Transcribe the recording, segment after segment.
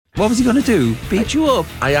What was he going to do? Beat you up?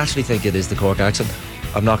 I actually think it is the Cork accent.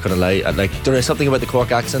 I'm not going to lie. Like, there is something about the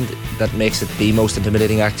Cork accent that makes it the most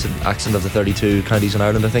intimidating accent of the 32 counties in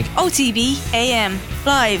Ireland, I think. OTB AM,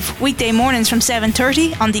 live weekday mornings from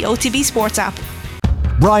 7:30 on the OTB Sports app.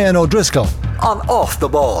 Brian O'Driscoll on Off the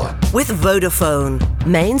Ball. With Vodafone,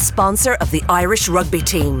 main sponsor of the Irish rugby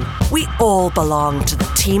team. We all belong to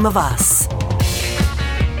the team of us.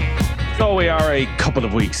 So we are a couple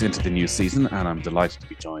of weeks into the new season, and I'm delighted to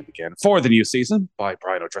be joined again for the new season by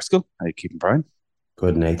Brian O'Driscoll. How are you keeping, Brian?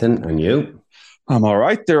 Good, Nathan. And you? I'm all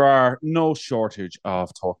right. There are no shortage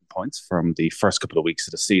of talking points from the first couple of weeks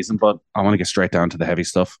of the season, but I want to get straight down to the heavy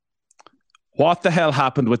stuff. What the hell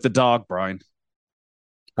happened with the dog, Brian?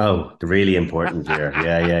 Oh, the really important year.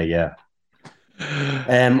 Yeah.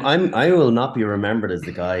 I will not be remembered as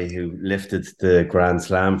the guy who lifted the Grand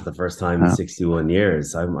Slam for the first time in 61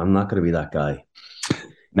 years. I'm not going to be that guy.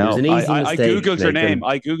 No, I googled your name.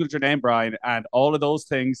 I googled your name, Brian, and all of those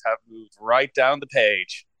things have moved right down the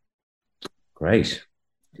page. Great.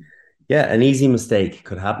 Yeah, an easy mistake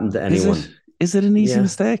could happen to anyone. Is it an easy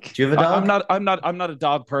mistake? Do you have a dog? I'm not a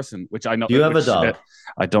dog person, which I know. Do you have a dog?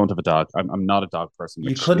 I don't have a dog. I'm not a dog person.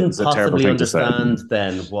 You couldn't possibly understand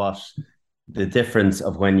then what the difference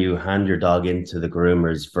of when you hand your dog into the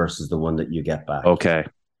groomers versus the one that you get back. Okay.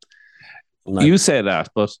 You say that,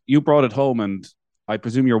 but you brought it home, and I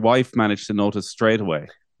presume your wife managed to notice straight away.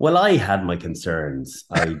 Well, I had my concerns.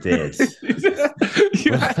 I did.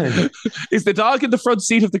 Is the dog in the front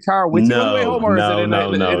seat of the car with you on the way home? Or no.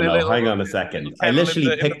 Little, hang on a second. I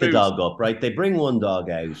literally picked the dog up, right? They bring one dog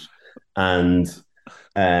out and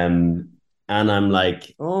I'm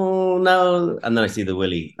like, oh, no. And then I see the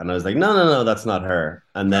Willie and I was like, no, that's not her.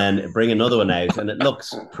 And then bring another one out and it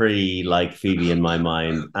looks pretty like Phoebe in my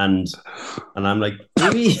mind. And I'm like,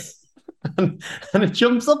 Phoebe? and it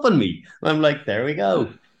jumps up on me. And I'm like, there we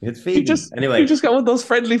go. It's Phoebe. You just got one of those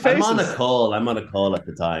friendly faces. I'm on a call at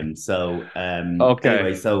the time. So okay.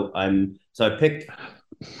 Anyway, so I picked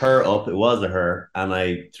her up. It was a her, and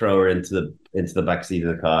I throw her into the back seat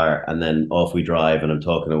of the car, and then off we drive. And I'm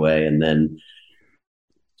talking away, and then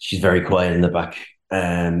she's very quiet in the back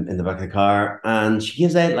of the car, and she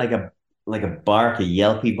gives out like a bark, a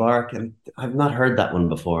yelpy bark, and I've not heard that one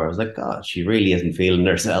before. I was like, God, she really isn't feeling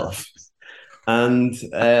herself. And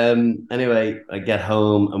anyway, I get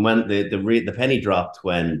home, and when the penny dropped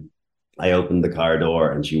when I opened the car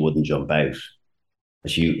door, and she wouldn't jump out.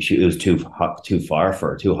 It was too far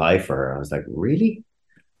for her, too high for her. I was like, really?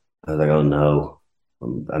 I was like, oh no,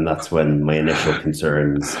 and that's when my initial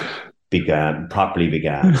concerns properly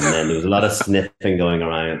began. And then there was a lot of sniffing going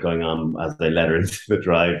on as they let her into the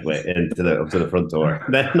driveway, up to the front door.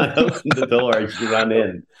 Then I opened the door, and she ran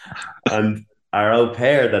in, and our au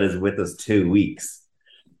pair that is with us 2 weeks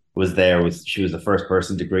was there. She was the first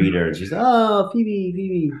person to greet her, and she's, oh,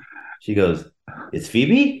 Phoebe. She goes, it's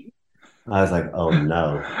Phoebe? I was like, oh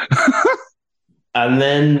no. And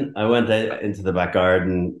then I went out into the back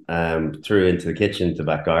garden, through into the kitchen to the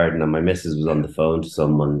back garden, and my missus was on the phone to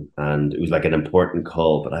someone, and it was like an important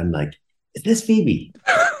call, but I'm like, is this Phoebe?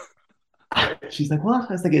 She's like, what?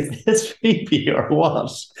 I was like, is this Phoebe or what?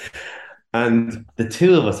 And the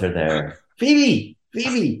two of us are there. Phoebe.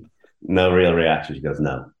 No real reaction. She goes,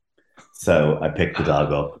 no. So I picked the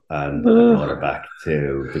dog up and brought her back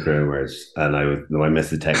to the groomers. And my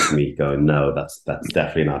missus texted me going, no, that's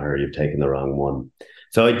definitely not her. You've taken the wrong one.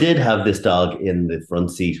 So I did have this dog in the front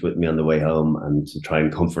seat with me on the way home, and to try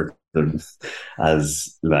and comfort them,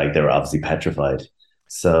 as like they were obviously petrified.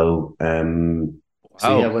 So I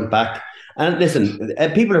went back. And listen,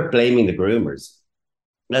 people are blaming the groomers.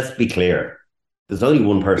 Let's be clear. There's only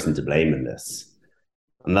one person to blame in this,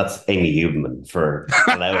 and that's Amy Huberman for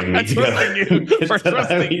allowing me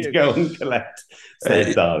to go and collect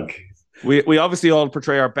said dog. We obviously all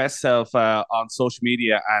portray our best self on social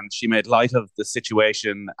media, and she made light of the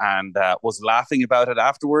situation and was laughing about it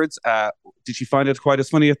afterwards. Did she find it quite as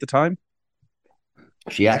funny at the time?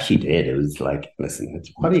 She actually did. It was like, listen,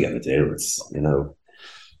 what are you going to do? It's,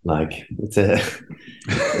 like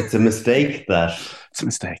it's a mistake that it's a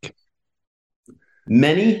mistake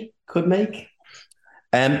many could make.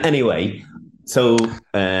 Anyway, so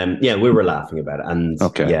we were laughing about it, and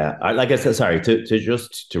like I said, sorry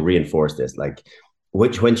to reinforce this, like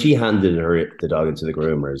when she handed the dog into the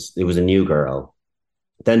groomers, it was a new girl.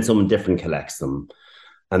 Then someone different collects them,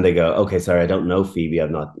 and they go, okay, sorry, I don't know Phoebe.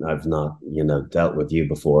 I've not dealt with you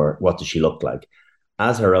before. What does she look like?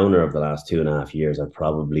 As her owner of the last 2.5 years, I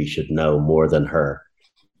probably should know more than her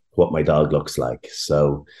what my dog looks like.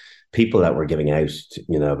 So people that were giving out,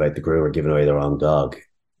 about the groomer giving away the wrong dog,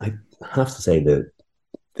 I have to say that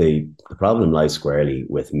the problem lies squarely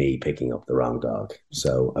with me picking up the wrong dog.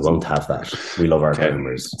 So I won't have that. We love our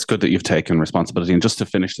groomers. It's good that you've taken responsibility. And just to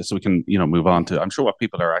finish this, so we can, move on to, I'm sure what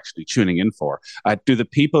people are actually tuning in for. Do the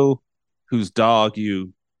people whose dog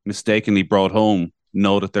you mistakenly brought home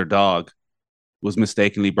know that their dog was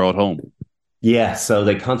mistakenly brought home? Yeah, so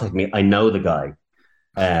they contacted me. I know the guy.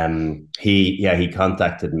 He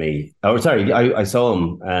contacted me. Oh, sorry, I saw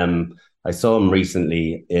him. I saw him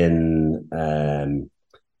recently in a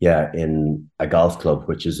golf club,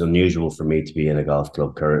 which is unusual for me to be in a golf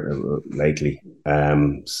club lately.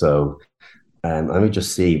 So let me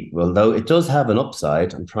just see. Well, though it does have an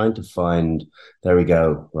upside, I'm trying to find. There we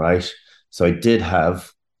go. Right. So I did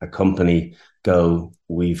have a company go,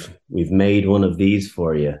 we've made one of these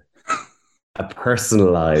for you, a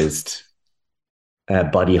personalized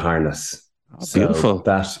body harness. Oh, beautiful. So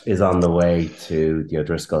that is on the way to the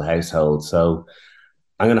O'Driscoll household. So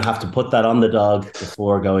I'm going to have to put that on the dog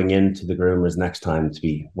before going into the groomers next time to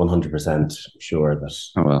be 100% sure that.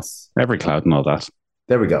 Oh, well, every cloud and all that.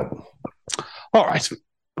 There we go. All right.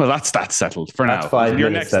 Well, that's settled for that's now. 5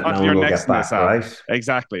 minutes that no one will get back, right?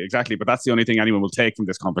 Exactly. But that's the only thing anyone will take from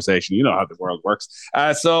this conversation. You know how the world works.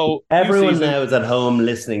 So everyone now is at home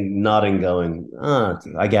listening, nodding, going,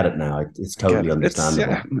 I get it now. It's totally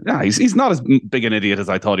understandable. He's not as big an idiot as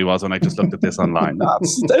I thought he was when I just looked at this online.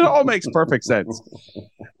 It all makes perfect sense.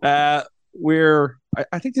 I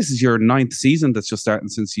think this is your 9th season that's just starting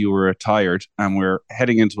since you were retired, and we're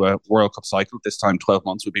heading into a World Cup cycle. This time 12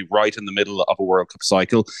 months would be right in the middle of a World Cup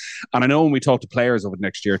cycle. And I know when we talk to players over the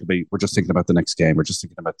next year, we're just thinking about the next game. We're just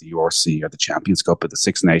thinking about the URC or the Champions Cup or the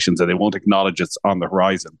Six Nations, and they won't acknowledge it's on the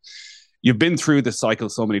horizon. You've been through this cycle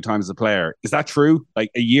so many times as a player. Is that true?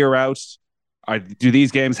 Like a year out, do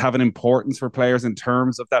these games have an importance for players in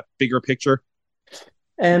terms of that bigger picture?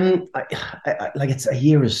 It's a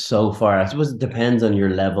year is so far. I suppose it depends on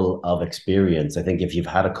your level of experience. I think if you've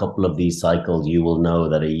had a couple of these cycles, you will know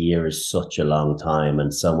that a year is such a long time,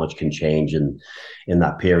 and so much can change in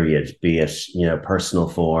that period. Be it personal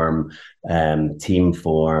form, team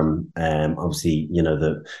form, obviously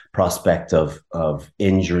the prospect of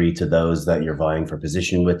injury to those that you're vying for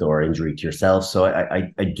position with, or injury to yourself. So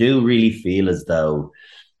I do really feel as though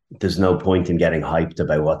there's no point in getting hyped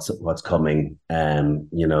about what's coming, in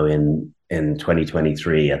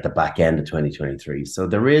 2023, at the back end of 2023. So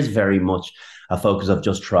there is very much a focus of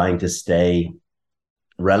just trying to stay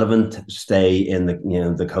relevant, stay in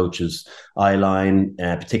the coach's eye line,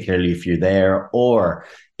 particularly if you're there, or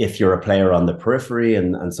if you're a player on the periphery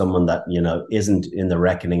and someone that isn't in the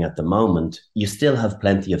reckoning at the moment. You still have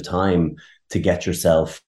plenty of time to get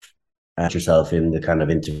yourself in the kind of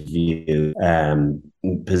interview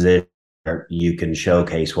position where you can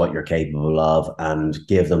showcase what you're capable of and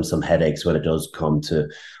give them some headaches when it does come to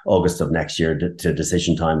August of next year to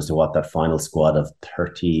decision times to what that final squad of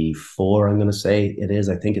 34, I'm going to say it is.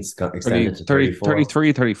 I think it's got extended to 34.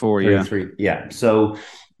 33, 34, 33, yeah. So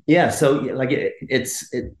no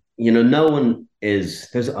one is,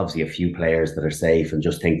 there's obviously a few players that are safe and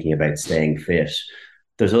just thinking about staying fit.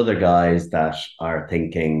 There's other guys that are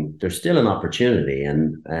thinking there's still an opportunity.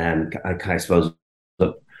 And I suppose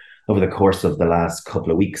over the course of the last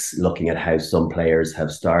couple of weeks, looking at how some players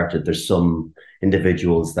have started, there's some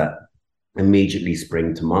individuals that immediately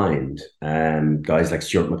spring to mind. Guys like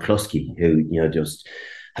Stuart McCluskey, who, just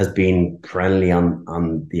has been perennially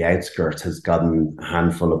on the outskirts, has gotten a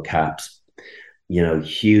handful of caps,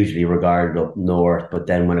 hugely regarded up north. But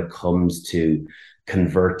then when it comes to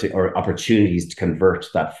convert or opportunities to convert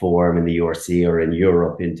that form in the URC or in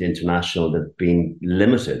Europe into international, they've been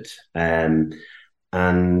limited.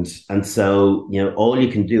 And so, all you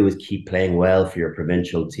can do is keep playing well for your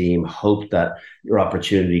provincial team, hope that your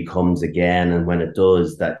opportunity comes again. And when it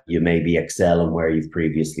does, that you maybe excel in where you've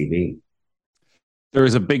previously been. There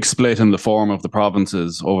is a big split in the form of the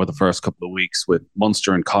provinces over the first couple of weeks, with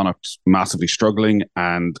Munster and Connacht massively struggling,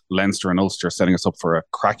 and Leinster and Ulster setting us up for a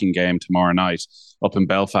cracking game tomorrow night up in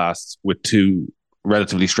Belfast with two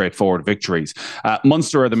relatively straightforward victories.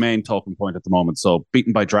 Munster are the main talking point at the moment. So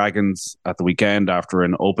beaten by Dragons at the weekend after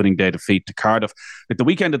an opening day defeat to Cardiff. Like the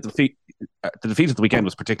defeat at the weekend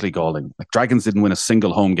was particularly galling. Like Dragons didn't win a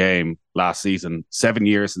single home game last season, 7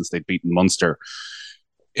 years since they'd beaten Munster.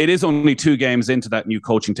 It is only 2 games into that new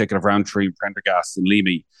coaching ticket of Roundtree, Prendergast and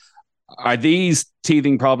Leamy. Are these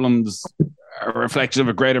teething problems a reflection of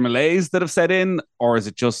a greater malaise that have set in, or is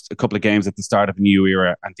it just a couple of games at the start of a new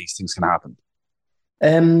era and these things can happen?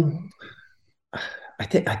 I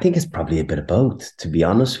think it's probably a bit of both, to be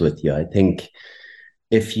honest with you. I think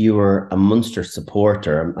if you were a Munster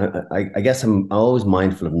supporter, I guess I'm always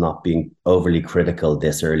mindful of not being overly critical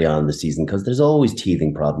this early on in the season, because there's always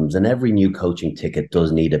teething problems, and every new coaching ticket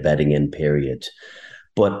does need a bedding in period.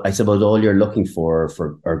 But I suppose all you're looking for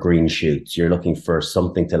are green shoots. You're looking for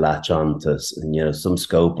something to latch on to, some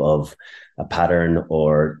scope of a pattern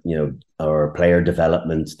or player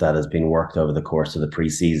development that has been worked over the course of the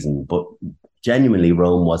preseason. But genuinely,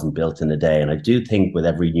 Rome wasn't built in a day. And I do think with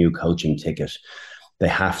every new coaching ticket, they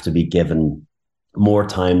have to be given more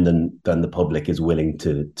time than the public is willing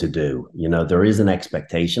to do. There is an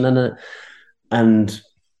expectation and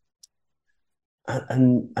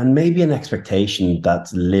maybe an expectation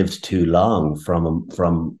that's lived too long from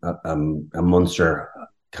a Munster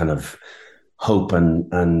kind of hope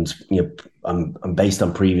and based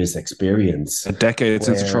on previous experience. A decade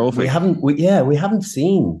since a trophy. We haven't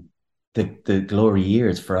seen the glory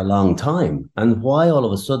years for a long time. And why all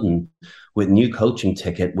of a sudden, with new coaching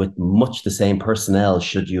ticket, with much the same personnel,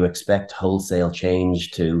 should you expect wholesale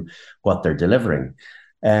change to what they're delivering?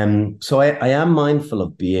 So I am mindful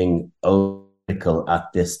of being critical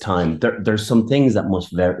at this time. There's some things that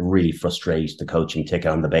must really frustrate the coaching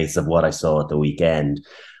ticket on the basis of what I saw at the weekend.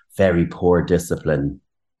 Very poor discipline,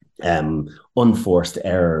 unforced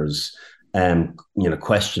errors,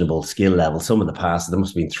 questionable skill level. Some of the passes, there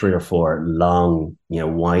must have been 3 or 4 long,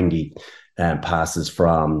 windy passes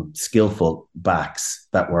from skillful backs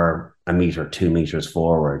that were 1 meter, 2 meters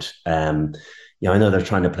forward. I know they're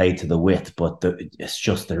trying to play to the width, but it's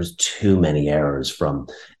just there's too many errors from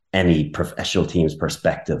any professional team's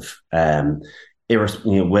perspective.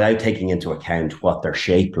 Without taking into account what their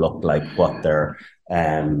shape looked like, what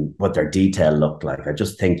their detail looked like. I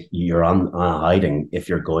just think you're on hiding if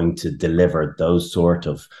you're going to deliver those sort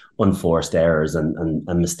of unforced errors and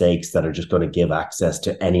mistakes that are just going to give access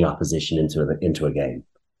to any opposition into a game.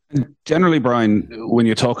 Generally, Brian, when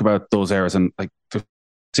you talk about those errors, and like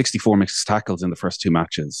 64 mixed tackles in the first 2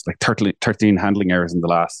 matches, like 13 handling errors in the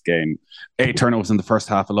last game, 8 turnovers in the first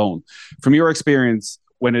half alone. From your experience,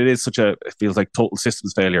 when it is it feels like total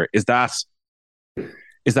systems failure, is that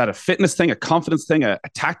a fitness thing, a confidence thing, a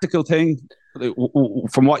tactical thing?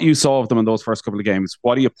 From what you saw of them in those first couple of games,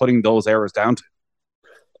 what are you putting those errors down to?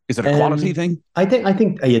 Is it a quality thing? I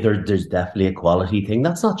think there's definitely a quality thing.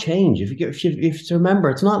 That's not change. If you remember,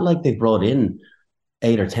 it's not like they brought in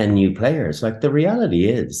 8 or 10 new players. Like, the reality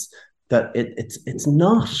is that it's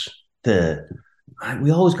not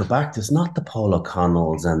we always go back to, it's not the Paul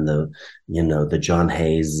O'Connells and the John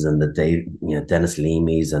Hayes and the Dennis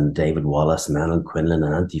Leamys and David Wallace and Alan Quinlan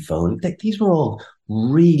and Andy Foley. These were all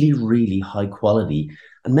really, really high quality,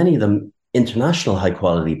 and many of them international high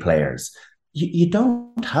quality players. You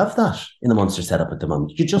don't have that in the Munster setup at the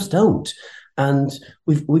moment. You just don't. And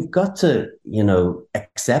we've got to,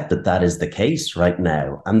 accept that is the case right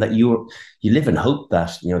now, and that you live in hope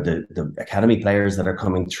that, the academy players that are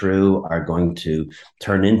coming through are going to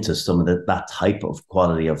turn into some of that type of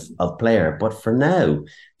quality of player. But for now,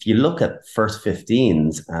 if you look at first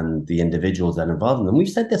 15s and the individuals that are involved in them, we've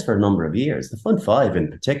said this for a number of years, the front 5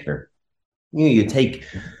 in particular, you take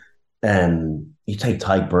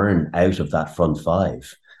Tadhg Beirne out of that front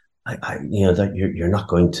 5. That you're not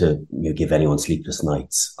going to give anyone sleepless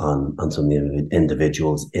nights on some of the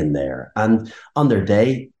individuals in there. And on their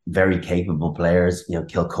day, very capable players.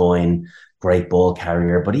 Kilcoyne, great ball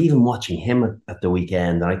carrier. But even watching him at the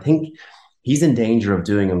weekend, I think he's in danger of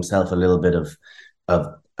doing himself a little bit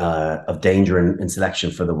of danger in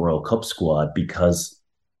selection for the World Cup squad, because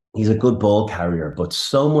he's a good ball carrier. But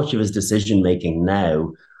so much of his decision making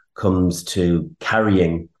now comes to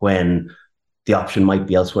carrying when the option might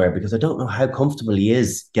be elsewhere, because I don't know how comfortable he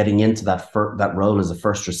is getting into that role as a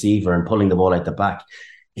first receiver and pulling the ball out the back.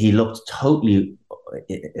 He looked totally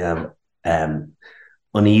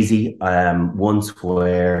uneasy once,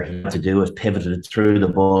 where he had to do it, pivoted through the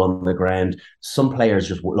ball on the ground. Some players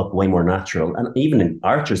just look way more natural, and even in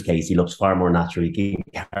Archer's case, he looks far more natural. He can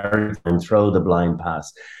carry and throw the blind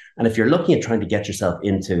pass. And if you're looking at trying to get yourself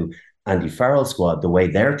into Andy Farrell's squad the way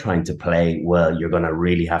they're trying to play, well, you're going to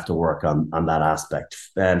really have to work on that aspect.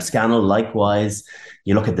 Scannell, likewise.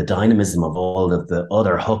 You look at the dynamism of all of the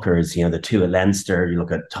other hookers, the 2 at Leinster. You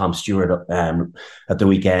look at Tom Stewart at the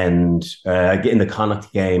weekend. In the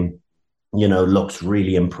Connacht game, looks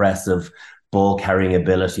really impressive. Ball carrying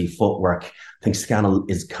ability, footwork. I think Scannell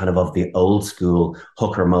is kind of the old school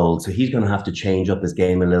hooker mold, so he's going to have to change up his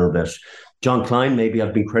game a little bit. John Klein, maybe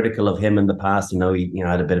I've been critical of him in the past. He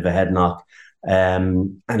had a bit of a head knock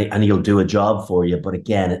and he'll do a job for you. But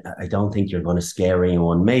again, I don't think you're going to scare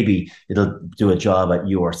anyone. Maybe it'll do a job at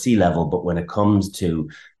URC level, but when it comes to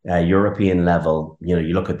European level, you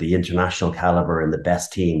look at the international caliber and the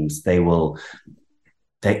best teams, they will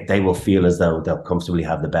feel as though they'll comfortably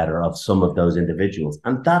have the better of some of those individuals,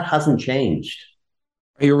 and that hasn't changed.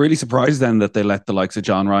 Are you really surprised then that they let the likes of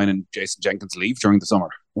John Ryan and Jason Jenkins leave during the summer?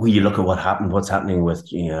 Well, you look at what's happening with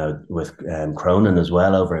Cronin as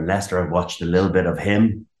well over in Leicester. I've watched a little bit of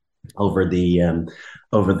him over the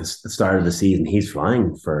start of the season. He's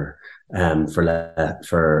flying for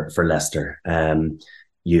Leicester.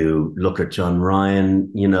 You look at John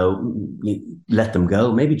Ryan, you let them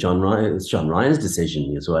go. Maybe it's John Ryan's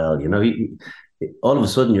decision as well. All of a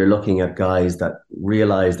sudden you're looking at guys that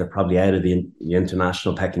realize they're probably out of the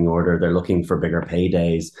international pecking order. They're looking for bigger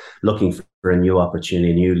paydays, looking for a new opportunity,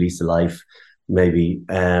 a new lease of life, maybe.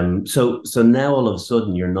 So now all of a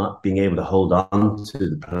sudden you're not being able to hold on to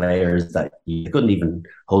the players that you couldn't even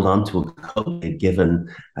hold on to a coach given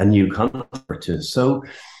a new contract to. So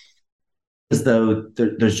as though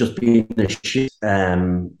there's just been a shift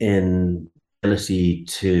in ability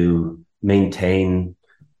to maintain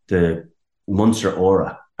the Munster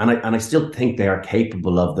aura. And I still think they are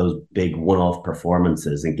capable of those big one-off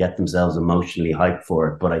performances and get themselves emotionally hyped for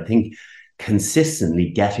it. But I think consistently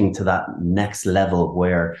getting to that next level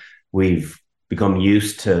where we've become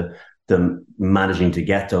used to them managing to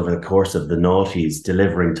get over the course of the noughties,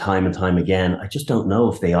 delivering time and time again, I just don't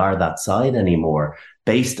know if they are that side anymore,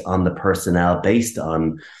 based on the personnel, based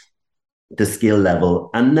on the skill level,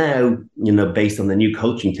 and now, based on the new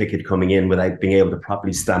coaching ticket coming in without being able to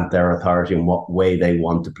properly stamp their authority in what way they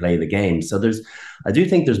want to play the game. So I do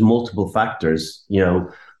think there's multiple factors,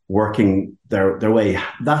 working their way.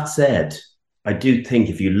 That said, I do think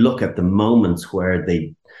if you look at the moments where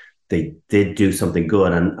they did do something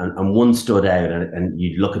good and one stood out, and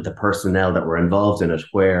you look at the personnel that were involved in it,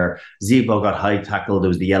 where Zebo got high tackled, there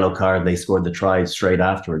was the yellow card, they scored the try straight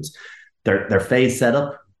afterwards. Their phase set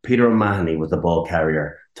up, Peter O'Mahony was the ball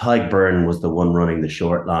carrier. Tyg Byrne was the one running the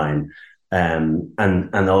short line. And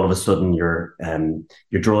all of a sudden you're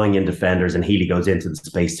drawing in defenders, and Healy goes into the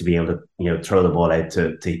space to be able to throw the ball out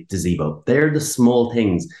to Zebo. They're the small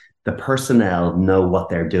things. The personnel know what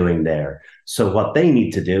they're doing there. So what they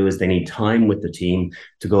need to do is they need time with the team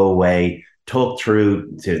to go away, talk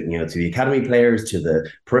through to the academy players, to the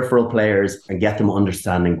peripheral players, and get them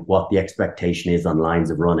understanding what the expectation is on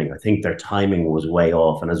lines of running. I think their timing was way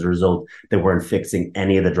off, and as a result, they weren't fixing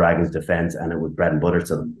any of the Dragons' defence, and it was bread and butter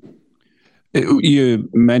to them. You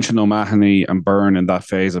mentioned O'Mahony and Byrne in that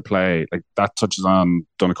phase of play. Like, that touches on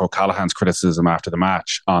Donnacha O'Callaghan's criticism after the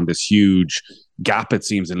match on this huge gap, it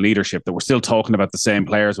seems, in leadership, that we're still talking about the same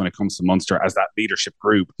players when it comes to Munster as that leadership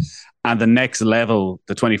group. And the next level,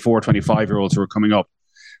 the 24, 25-year-olds who are coming up,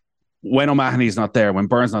 when O'Mahony's not there, when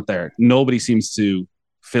Byrne's not there, nobody seems to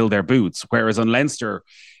fill their boots. Whereas on Leinster,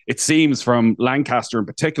 it seems from Lancaster in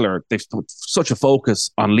particular, they've put such a focus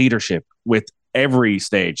on leadership with every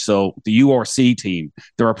stage. So the URC team,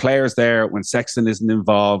 there are players there when Sexton isn't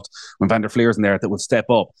involved, when Van der Fleer isn't there, that will step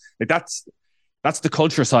up. Like, that's the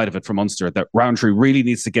culture side of it for Munster that Rowntree really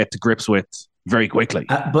needs to get to grips with very quickly.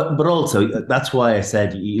 But also, that's why I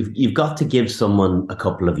said you've got to give someone a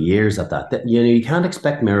couple of years at that. You can't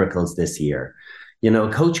expect miracles this year. A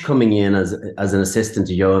coach coming in as an assistant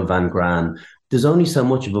to Johan van Graan, there's only so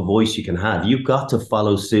much of a voice you can have. You've got to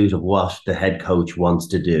follow suit of what the head coach wants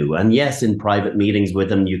to do. And yes, in private meetings with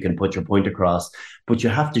him, you can put your point across, but you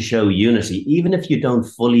have to show unity. Even if you don't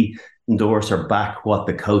fully endorse or back what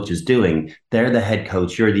the coach is doing, they're the head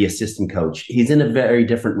coach, you're the assistant coach. He's in a very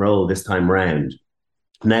different role this time round.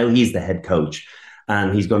 Now he's the head coach,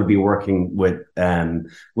 and he's going to be working with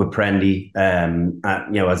Prendy,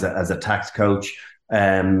 as a tax coach.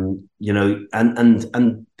 And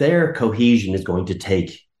their cohesion is going to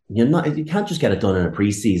take, you can't just get it done in a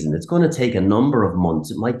preseason. It's going to take a number of months.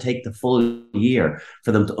 It might take the full year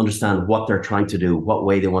for them to understand what they're trying to do, what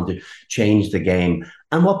way they want to change the game,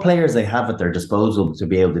 and what players they have at their disposal to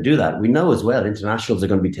be able to do that. We know as well, internationals are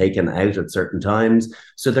going to be taken out at certain times.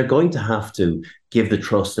 So they're going to have to give the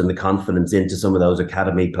trust and the confidence into some of those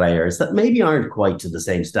academy players that maybe aren't quite to the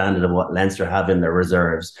same standard of what Leinster have in their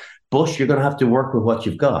reserves. But you're going to have to work with what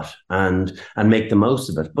you've got and make the most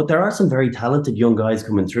of it. But there are some very talented young guys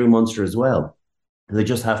coming through Munster as well. They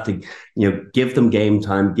just have to, give them game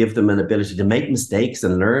time, give them an ability to make mistakes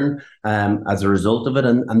and learn as a result of it,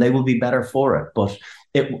 and they will be better for it. But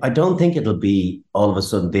I don't think it'll be all of a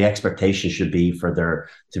sudden the expectation should be for there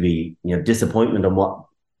to be disappointment on what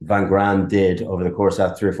Van Graan did over the course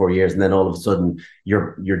of 3 or 4 years, and then all of a sudden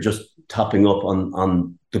you're just topping up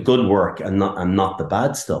on the good work and not the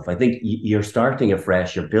bad stuff. I think you're starting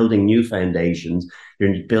afresh. You're building new foundations.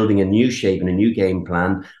 You're building a new shape and a new game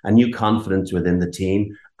plan, a new confidence within the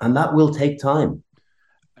team, and that will take time.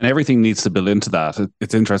 And everything needs to build into that.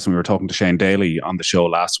 It's interesting. We were talking to Shane Daly on the show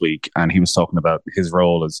last week, and he was talking about his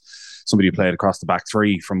role as somebody who played across the back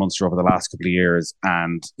three for Munster over the last couple of years.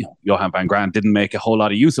 And Johan van Graan didn't make a whole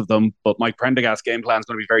lot of use of them, but Mike Prendergast's game plan is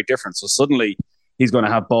going to be very different. So suddenly he's going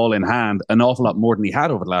to have ball in hand an awful lot more than he had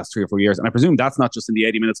over the last 3 or 4 years. And I presume that's not just in the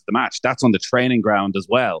 80 minutes of the match. That's on the training ground as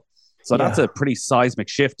well. So that's a pretty seismic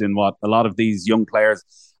shift in what a lot of these young players,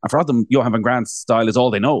 and for them, Johan van Graan's style is all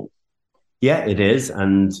they know. Yeah, it is,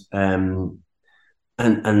 and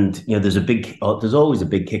there's always a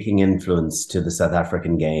big kicking influence to the South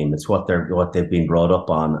African game. It's what they've been brought up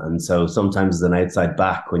on, and so sometimes as an outside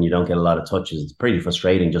back, when you don't get a lot of touches, it's pretty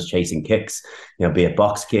frustrating just chasing kicks. Be it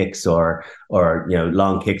box kicks or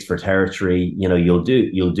long kicks for territory. You'll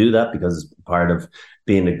do that because it's part of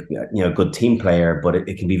being a good team player, but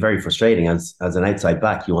it can be very frustrating as an outside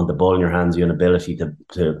back. You want the ball in your hands, you want ability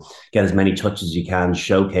to get as many touches as you can,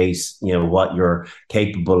 showcase what you're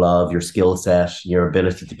capable of, your skill set, your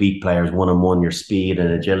ability to beat players one-on-one, your speed and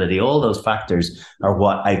agility. All those factors are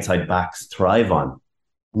what outside backs thrive on.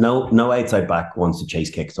 No outside back wants to chase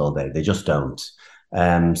kicks all day. They just don't.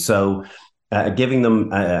 So giving them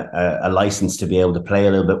a license to be able to play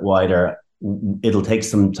a little bit wider, it'll take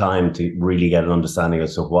some time to really get an understanding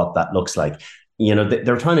as to what that looks like.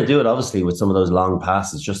 They're trying to do it obviously with some of those long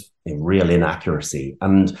passes, just in real inaccuracy.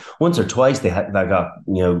 And once or twice they got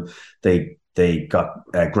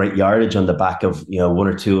great yardage on the back of one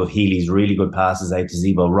or two of Healy's really good passes out to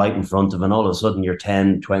Zebo right in front of, and all of a sudden you're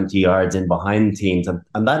 10, 20 yards in behind teams,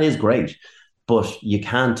 and that is great. But you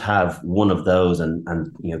can't have one of those and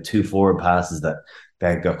two forward passes that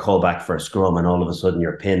got called back for a scrum, and all of a sudden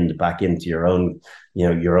you're pinned back into your own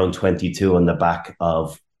 22 on the back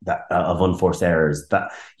of that of unforced errors.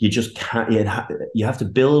 That you just can't. You have to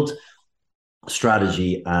build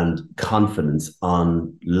strategy and confidence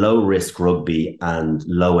on low risk rugby and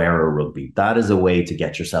low error rugby. That is a way to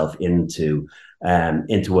get yourself into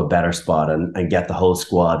a better spot and get the whole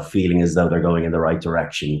squad feeling as though they're going in the right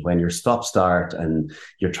direction. When you're stop-start and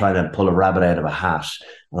you're trying to pull a rabbit out of a hat,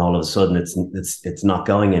 and all of a sudden it's not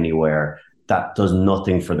going anywhere, that does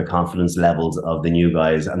nothing for the confidence levels of the new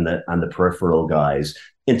guys and the peripheral guys.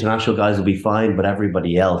 International guys will be fine, but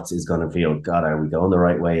everybody else is going to feel, God, are we going the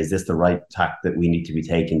right way? Is this the right tack that we need to be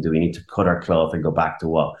taking? Do we need to cut our cloth and go back to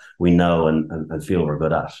what we know and feel we're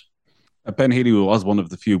good at? Ben Healy was one of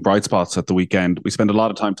the few bright spots at the weekend. We spent a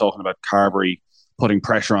lot of time talking about Carbery putting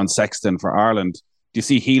pressure on Sexton for Ireland. Do you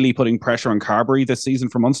see Healy putting pressure on Carbery this season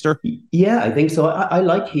for Munster? Yeah, I think so. I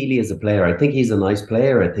like Healy as a player. I think he's a nice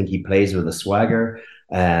player. I think he plays with a swagger.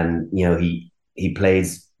 He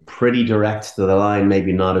plays pretty direct to the line,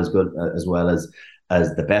 maybe not as good as well as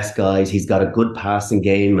the best guys. He's got a good passing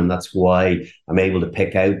game, and that's why I'm able to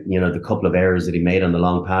pick out, the couple of errors that he made on the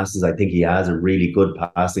long passes. I think he has a really good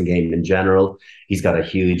passing game in general. He's got a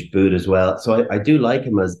huge boot as well. So I do like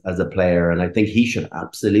him as a player, and I think he should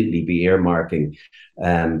absolutely be earmarking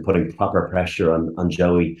putting proper pressure on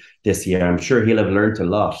Joey this year. I'm sure he'll have learned a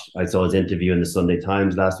lot. I saw his interview in the Sunday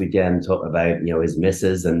Times last weekend talk about his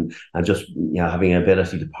misses and just having an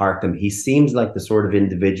ability to park them. He seems like the sort of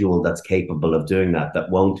individual that's capable of doing that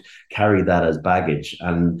won't carry that as baggage.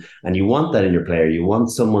 And you want that in your player. You want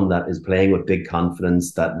someone that is playing with big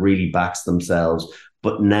confidence, that really backs themselves.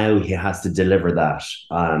 But now he has to deliver that.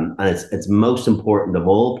 And it's most important of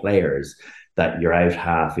all players that your out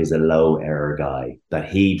half is a low error guy, that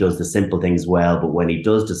he does the simple things well, but when he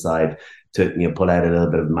does decide to pull out a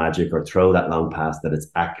little bit of magic or throw that long pass, that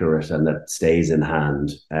it's accurate and that stays in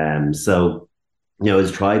hand. So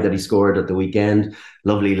his try that he scored at the weekend,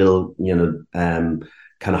 lovely little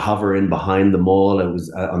kind of hovering behind the maul. It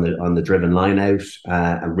was on the driven line out,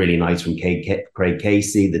 and really nice from Craig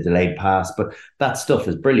Casey, the delayed pass. But that stuff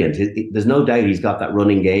is brilliant. There's no doubt he's got that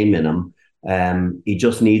running game in him. He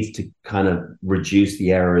just needs to kind of reduce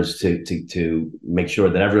the errors to make sure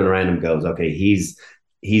that everyone around him goes, okay, he's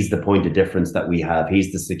the point of difference that we have.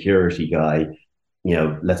 He's the security guy.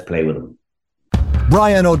 Let's play with him.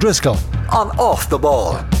 Brian O'Driscoll on Off the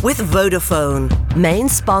Ball. With Vodafone, main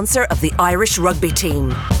sponsor of the Irish rugby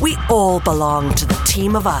team. We all belong to the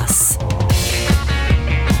team of us.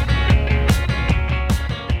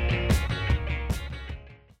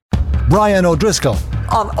 Brian O'Driscoll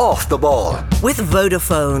on Off the Ball. With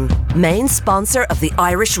Vodafone, main sponsor of the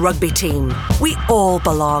Irish rugby team. We all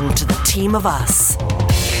belong to the team of us.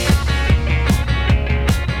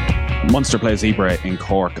 Munster plays Zebre in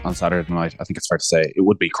Cork on Saturday night. I think it's fair to say it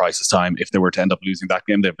would be crisis time if they were to end up losing that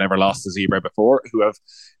game. They've never lost to Zebre before, who have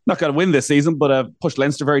not got a win this season, but have pushed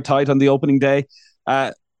Leinster very tight on the opening day.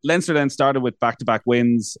 Leinster then started with back-to-back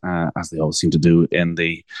wins, as they always seem to do in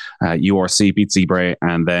the URC, beat Zebre,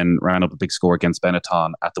 and then ran up a big score against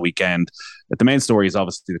Benetton at the weekend. But the main story is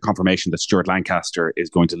obviously the confirmation that Stuart Lancaster is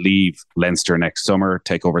going to leave Leinster next summer,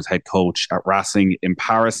 take over as head coach at Racing in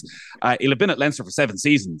Paris. He'll have been at Leinster for 7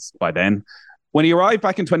 seasons by then. When he arrived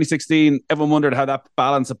back in 2016, everyone wondered how that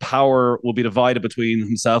balance of power will be divided between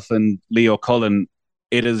himself and Leo Cullen.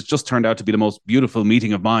 It has just turned out to be the most beautiful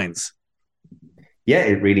meeting of minds. Yeah,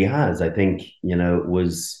 it really has. I think,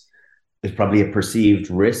 it's probably a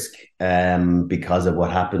perceived risk because of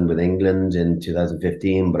what happened with England in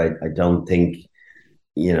 2015. But I don't think,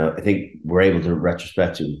 I think we're able to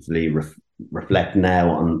retrospectively reflect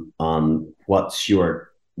now on what Stuart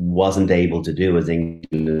wasn't able to do as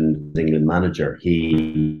England manager.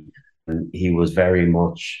 He was very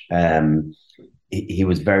much he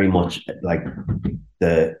was very much like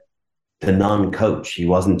the non-coach. He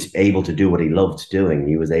wasn't able to do what he loved doing.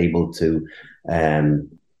 He was able to,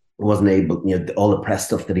 wasn't able, all the press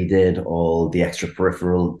stuff that he did, all the extra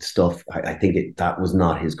peripheral stuff. I think that was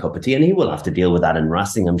not his cup of tea, and he will have to deal with that in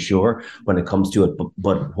Racing, I'm sure, when it comes to it.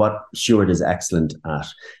 But what Stuart is excellent at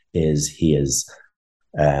is he is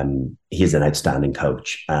an outstanding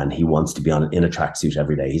coach, and he wants to be in a tracksuit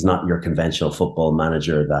every day. He's not your conventional football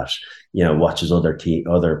manager that watches other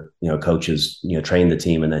coaches train the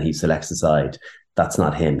team and then he selects the side. That's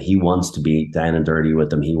not him. He wants to be down and dirty with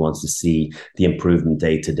them. He wants to see the improvement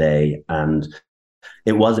day to day. And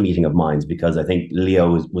it was a meeting of minds because I think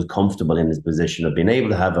Leo was comfortable in his position of being able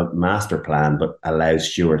to have a master plan, but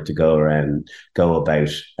allows Stuart to go about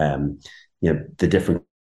the different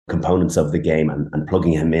components of the game and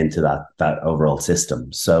plugging him into that overall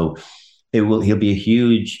system. So he'll be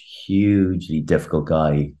a hugely difficult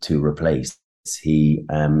guy to replace.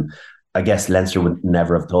 I guess Leinster would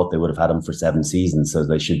never have thought they would have had him for 7 seasons, so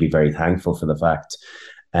they should be very thankful for the fact.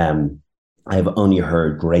 I've only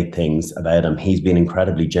heard great things about him. He's been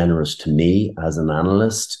incredibly generous to me as an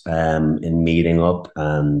analyst in meeting up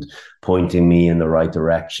and pointing me in the right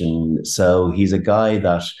direction. So he's a guy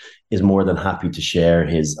that is more than happy to share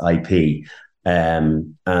his IP,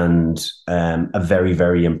 and a very,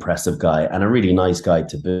 very impressive guy and a really nice guy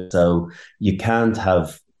to be. So you can't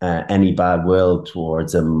have any bad will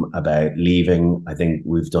towards him about leaving. I think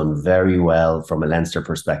we've done very well from a Leinster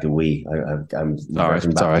perspective. I'm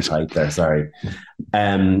sorry. Tight there. Sorry.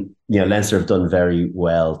 Leinster have done very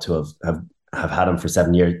well to have had him for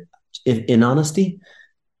 7 years. In honesty,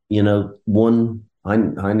 one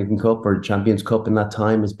Heineken Cup or Champions Cup in that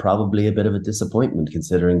time is probably a bit of a disappointment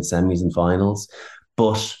considering the semis and finals.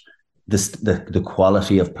 But the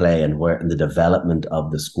quality of play and the development of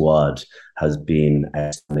the squad has been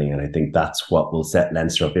outstanding, and I think that's what will set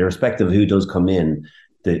Leinster up, irrespective of who does come in.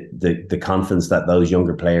 The confidence that those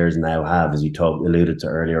younger players now have, as you alluded to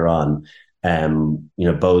earlier on,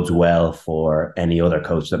 bodes well for any other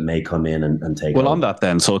coach that may come in and take. Well, on that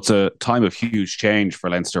then, so it's a time of huge change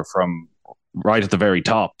for Leinster from right at the very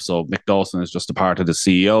top. So Mick Dawson is just a part of the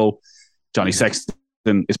CEO. Johnny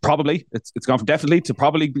Sexton is probably, it's gone from definitely to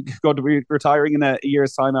probably going to be retiring in a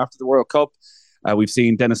year's time after the World Cup. We've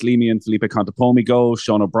seen Dennis Leamy and Felipe Contepomi go,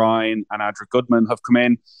 Sean O'Brien and Andrew Goodman have come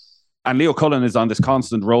in. And Leo Cullen is on this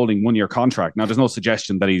constant rolling 1-year contract. Now, there's no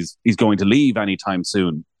suggestion that he's going to leave anytime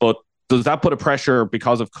soon. But does that put a pressure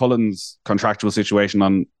because of Cullen's contractual situation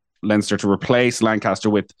on Leinster to replace Lancaster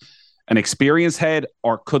with an experienced head,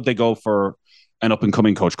 or could they go for an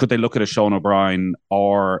up-and-coming coach? Could they look at a Sean O'Brien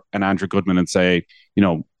or an Andrew Goodman and say,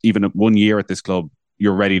 even 1 year at this club,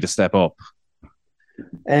 you're ready to step up?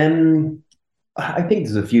 I think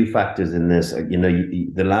there's a few factors in this.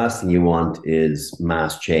 The last thing you want is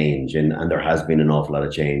mass change, and there has been an awful lot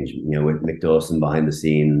of change. With Mick Dawson behind the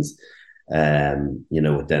scenes,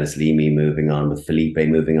 with Dennis Leamy moving on, with Felipe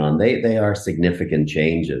moving on, they are significant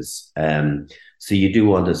changes. So you do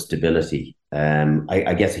want a stability.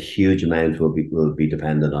 I guess a huge amount will be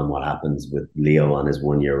dependent on what happens with Leo on his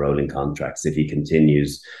 1-year rolling contracts. If he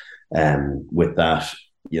continues with that,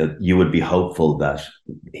 you would be hopeful that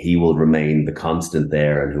he will remain the constant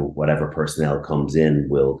there, and whatever personnel comes in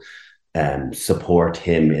will support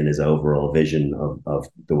him in his overall vision of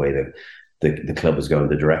the way that the club is going,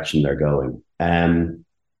 the direction they're going.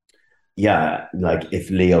 Like if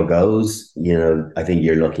Leo goes, I think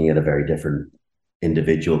you're looking at a very different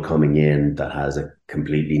individual coming in that has a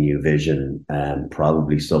completely new vision, and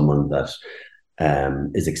probably someone that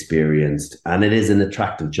is experienced. And it is an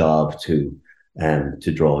attractive job too.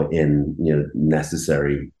 to draw in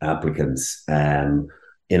necessary applicants.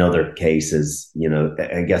 In other cases,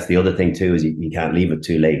 I guess the other thing too is you can't leave it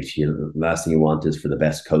too late. The last thing you want is for the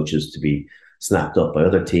best coaches to be snapped up by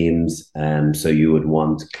other teams. So you would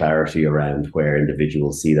want clarity around where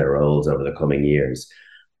individuals see their roles over the coming years.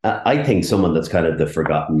 I think someone that's kind of the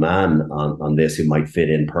forgotten man on this, who might fit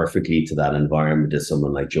in perfectly to that environment, is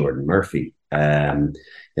someone like Jordan Murphy.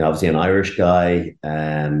 Obviously an Irish guy.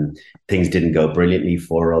 Things didn't go brilliantly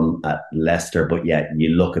for him at Leicester, but yet you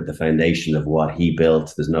look at the foundation of what he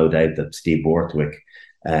built. There's no doubt that Steve Borthwick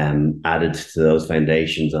added to those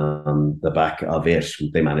foundations. On the back of it,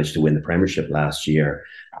 they managed to win the Premiership last year.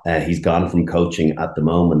 He's gone from coaching at the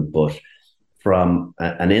moment, but from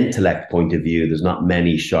an intellect point of view, there's not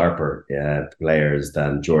many sharper players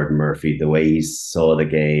than Jordan Murphy. The way he saw the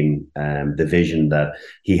game, the vision that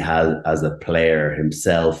he had as a player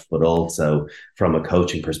himself, but also from a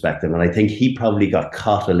coaching perspective. And I think he probably got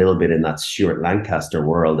caught a little bit in that Stuart Lancaster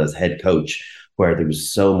world as head coach, where there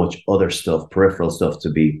was so much other stuff, peripheral stuff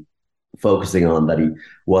to be focusing on, that he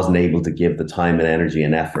wasn't able to give the time and energy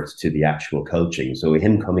and effort to the actual coaching. So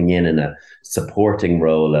him coming in a supporting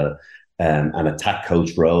role, an attack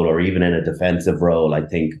coach role, or even in a defensive role, I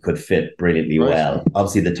think could fit brilliantly well.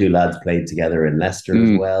 Obviously, the two lads played together in Leicester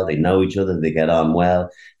as well. They know each other. They get on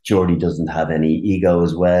well. Geordie doesn't have any ego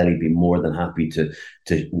as well. He'd be more than happy to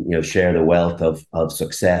share the wealth of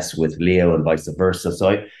success with Leo and vice versa.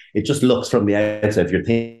 So it just looks from the outside, if you're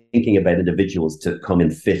thinking about individuals to come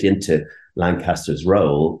and fit into Lancaster's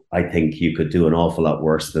role, I think you could do an awful lot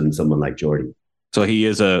worse than someone like Geordie. So he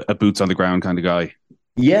is a boots on the ground kind of guy.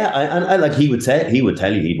 Yeah, I like he would tell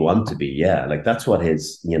you he'd want to be. Yeah, like that's what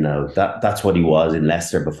his that's what he was in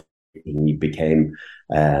Leicester before he became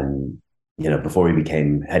before he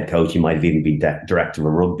became head coach. He might have even been director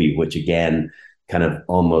of rugby, which again kind of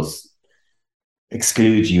almost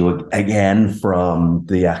excludes you again from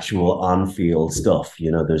the actual on-field stuff.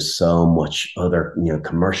 There's so much other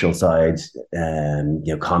commercial sides and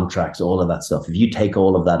contracts, all of that stuff. If you take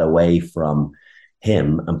all of that away from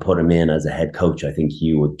him and put him in as a head coach, I think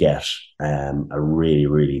you would get a really,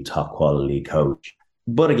 really top quality coach.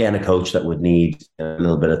 But again, a coach that would need a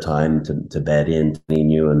little bit of time to bed into the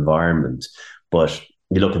new environment. But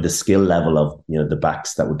you look at the skill level of the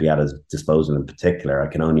backs that would be at his disposal in particular.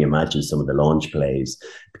 I can only imagine some of the launch plays,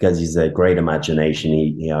 because he's a great imagination.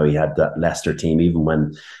 He had that Leicester team, even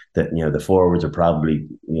when the forwards are probably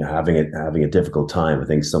having a difficult time. I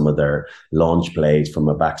think some of their launch plays from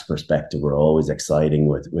a back's perspective were always exciting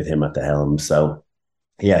with him at the helm. So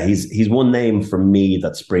yeah, he's one name for me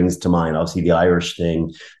that springs to mind. Obviously, the Irish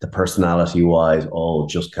thing, the personality-wise, all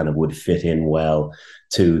just kind of would fit in well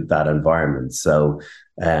to that environment. So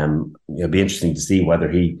it'll be interesting to see whether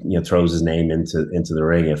he throws his name into the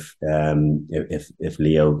ring if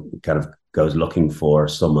Leo kind of goes looking for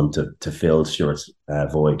someone to fill Stuart's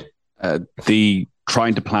void. The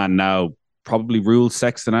trying to plan now probably rules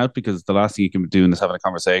Sexton out, because the last thing you can be doing is having a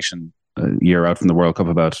conversation a year out from the World Cup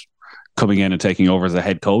about coming in and taking over as a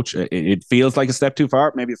head coach. It feels like a step too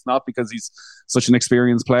far. Maybe it's not, because he's such an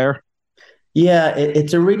experienced player. Yeah,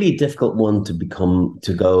 it's a really difficult one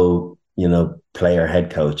to go player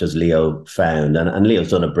head coach, as Leo found, and Leo's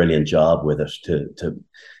done a brilliant job with it.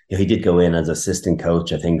 He did go in as assistant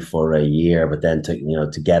coach, I think, for a year, but then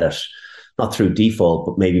to get it not through default,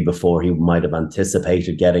 but maybe before he might have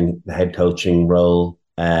anticipated getting the head coaching role.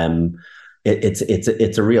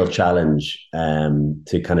 It's a real challenge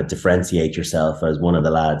to kind of differentiate yourself as one of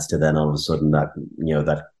the lads, to then all of a sudden that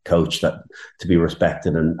coach that to be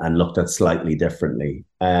respected and looked at slightly differently.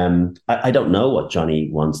 I don't know what Johnny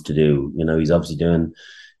wants to do. He's obviously doing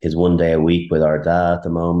his one day a week with Ardagh at the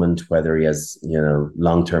moment, whether he has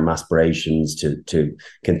long-term aspirations to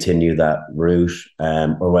continue that route,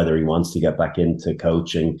 or whether he wants to get back into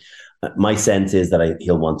coaching. My sense is that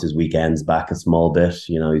he'll want his weekends back a small bit.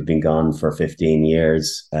 He's been gone for 15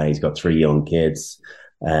 years. He's got 3 young kids.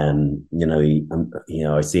 I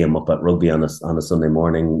see him up at rugby on a Sunday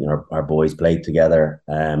morning. Our boys played together.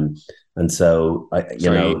 And so,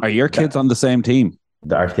 are your kids on the same team?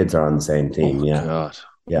 Our kids are on the same team. Yeah. God.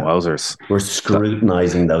 Yeah. Wowzers. We're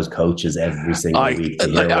scrutinizing those coaches every single week to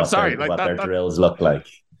hear what their drills look like.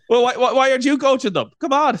 Well, why aren't you coaching them?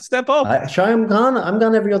 Come on, step up. I'm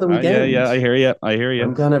gone every other weekend. Yeah, I hear you.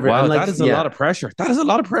 I'm gone every. Wow, that is a lot of pressure. That is a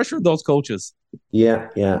lot of pressure on those coaches. Yeah.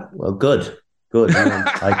 Well, good. good.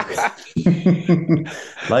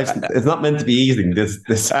 Life's it's not meant to be easy.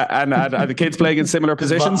 This and the kids playing in similar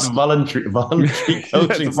positions. Voluntary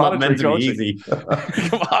coaching is not meant to be easy.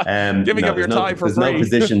 Come on, giving up your time for free. There's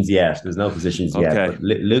no positions yet. Okay. But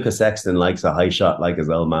Lucas Sexton likes a high shot like his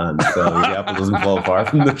old man, so the apple doesn't fall far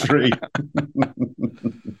from the tree.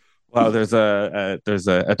 Well, there's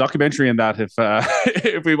a documentary in that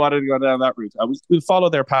if we wanted to go down that route. We'll follow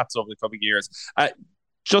their paths over the coming years.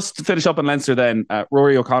 Just to finish up on Leinster then,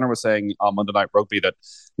 Rory O'Connor was saying on Monday Night Rugby that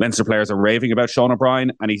Leinster players are raving about Sean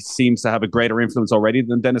O'Brien, and he seems to have a greater influence already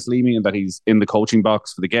than Dennis Leamy, and that he's in the coaching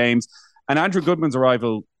box for the games. And Andrew Goodman's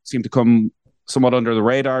arrival seemed to come somewhat under the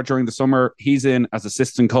radar during the summer. He's in as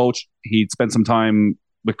assistant coach. He'd spent some time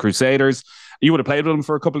with Crusaders. You would have played with him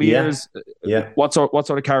for a couple of years. Yeah. What sort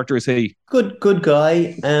of character is he? Good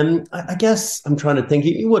guy. I guess I'm trying to think.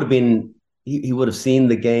 He would have been. He would have seen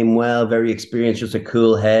the game well. Very experienced. Just a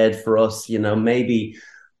cool head for us. Maybe.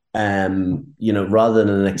 Rather than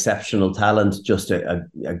an exceptional talent, just a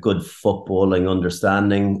good footballing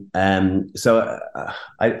understanding. So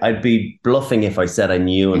I'd be bluffing if I said I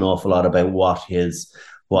knew an awful lot about what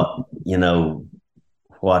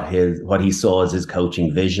he saw as his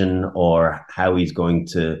coaching vision, or how he's going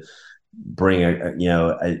to bring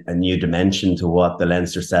a new dimension to what the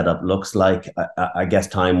Leinster setup looks like. I guess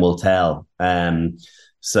time will tell.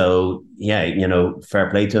 So yeah,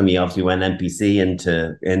 fair play to him. He obviously went NPC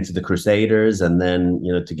into the Crusaders, and then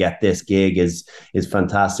to get this gig is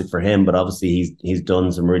fantastic for him. But obviously he's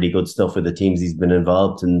done some really good stuff with the teams he's been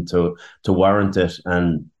involved in to warrant it.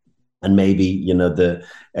 And maybe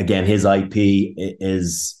his IP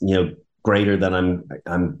is greater than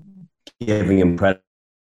I'm giving him credit.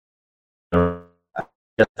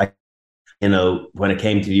 When it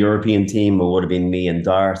came to the European team, it would have been me and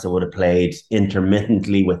Dart. I would have played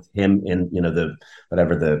intermittently with him in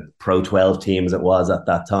the Pro 12 team as it was at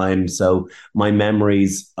that time. So my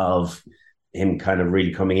memories of him kind of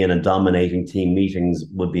really coming in and dominating team meetings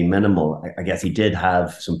would be minimal. I guess he did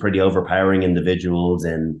have some pretty overpowering individuals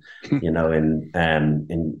in Carnes and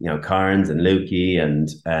Lukey and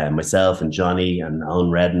myself and Johnny and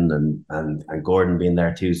Owen Redden and Gordon being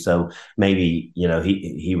there too. So maybe,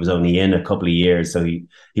 he was only in a couple of years, so he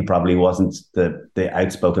probably wasn't the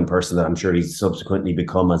outspoken person that I'm sure he's subsequently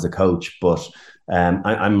become as a coach. But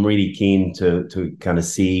I'm really keen to kind of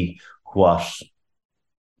see what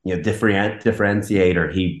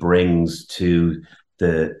differentiator he brings to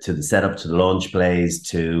the setup, to the launch plays,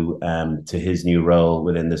 to his new role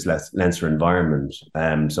within this Leinster environment.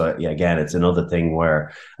 So yeah, again, it's another thing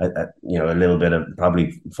where a little bit of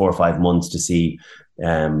probably 4 or 5 months to see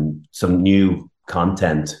some new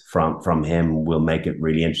content from him will make it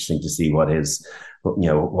really interesting to see what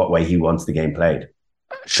way he wants the game played.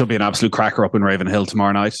 Should be an absolute cracker up in Ravenhill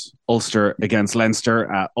tomorrow night. Ulster against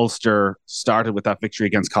Leinster. Ulster started with that victory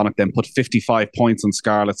against Connacht, then put 55 points on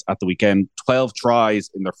Scarlets at the weekend. 12 tries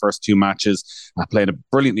in their first 2 matches. Playing a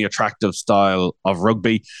brilliantly attractive style of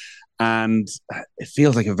rugby. And it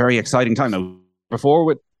feels like a very exciting time. Now, before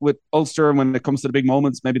with Ulster, when it comes to the big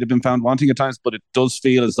moments, maybe they've been found wanting at times, but it does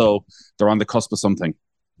feel as though they're on the cusp of something.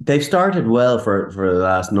 They've started well for the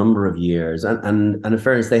last number of years, and in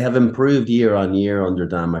fairness, they have improved year on year under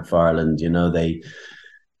Dan McFarland.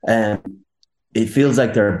 It feels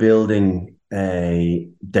like they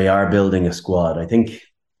are building a squad. I think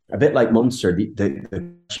a bit like Munster,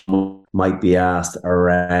 the question might be asked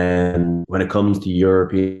around when it comes to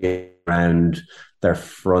European, around their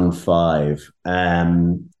front five.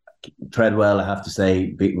 Treadwell, I have to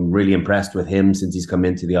say, been really impressed with him since he's come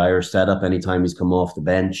into the Irish setup. Anytime he's come off the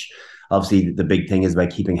bench, obviously the big thing is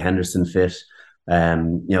about keeping Henderson fit.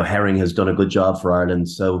 Herring has done a good job for Ireland.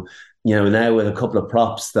 So, now with a couple of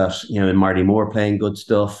props that, and Marty Moore playing good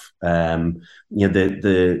stuff, even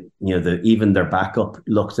their backup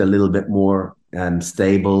looks a little bit more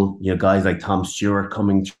stable. Guys like Tom Stewart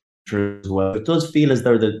coming through as well. It does feel as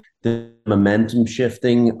though the momentum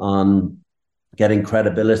shifting on getting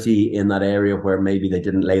credibility in that area where maybe they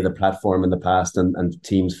didn't lay the platform in the past and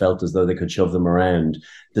teams felt as though they could shove them around.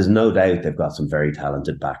 There's no doubt they've got some very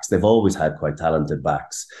talented backs. They've always had quite talented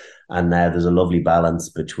backs. And now there's a lovely balance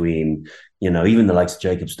between, even the likes of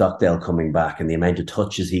Jacob Stockdale coming back and the amount of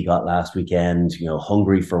touches he got last weekend,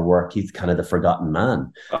 hungry for work. He's kind of the forgotten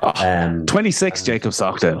man. 26, Jacob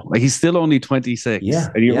Stockdale. Like, he's still only 26. Yeah.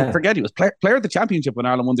 And you forget he was player of the championship when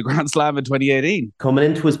Ireland won the Grand Slam in 2018. Coming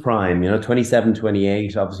into his prime, 27,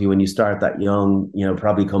 28. Obviously, when you start that young,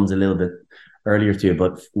 probably comes a little bit earlier to you,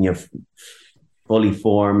 but, fully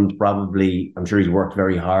formed, probably. I'm sure he's worked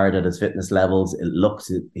very hard at his fitness levels. It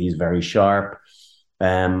looks he's very sharp.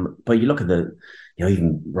 But you look at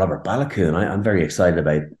even Robert Balakoon. I'm very excited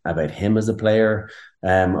about him as a player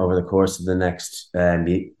over the course of the next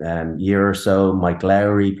year or so. Mike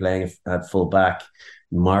Lowry playing at full back,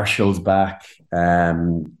 Marshall's back,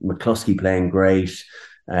 McCluskey playing great.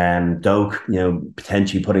 Doak,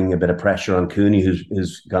 potentially putting a bit of pressure on Cooney,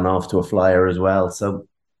 who's gone off to a flyer as well. So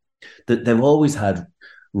they've always had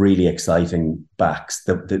really exciting backs.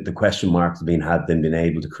 The question marks have been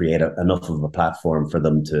able to create enough of a platform for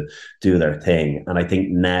them to do their thing. And I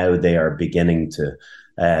think now they are beginning to,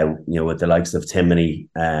 with the likes of Timoney,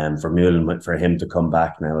 Vermeulen, for him to come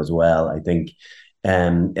back now as well. I think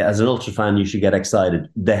as an Ulster fan, you should get excited.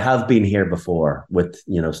 They have been here before with,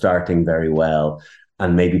 starting very well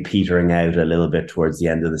and maybe petering out a little bit towards the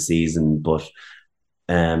end of the season. But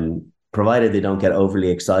provided they don't get overly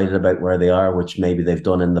excited about where they are, which maybe they've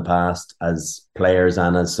done in the past as players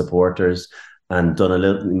and as supporters, and done a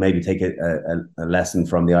little, maybe take a lesson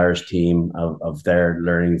from the Irish team of their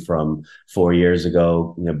learning from 4 years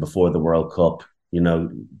ago, before the World Cup,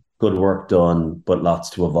 good work done, but lots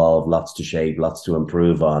to evolve, lots to shape, lots to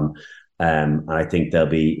improve on. And I think they'll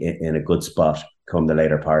be in a good spot come the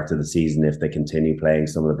later part of the season if they continue playing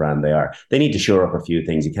some of the brand they are. They need to shore up a few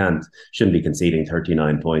things. Shouldn't be conceding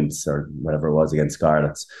 39 points or whatever it was against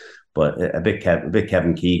Scarlets. But a bit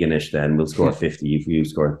Kevin Keegan-ish then. We'll score 50 if you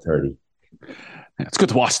score 30. Yeah, it's good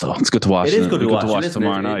to watch, though. It's good to watch. It is good to watch. Listen,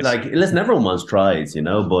 tomorrow night. Listen, everyone wants tries,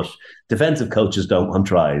 but defensive coaches don't want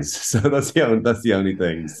tries. So that's the only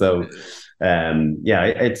thing. So,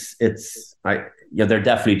 they're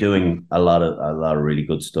definitely doing a lot of really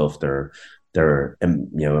good stuff. They're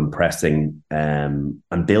impressing and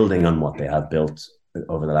building on what they have built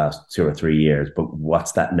over the last 2 or 3 years. But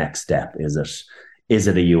what's that next step? Is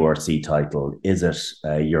it a URC title? Is it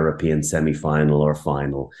a European semi-final or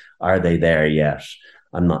final? Are they there yet?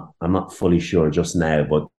 I'm not fully sure just now,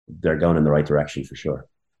 but they're going in the right direction for sure.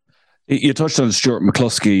 You touched on Stuart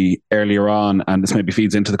McCluskey earlier on, and this maybe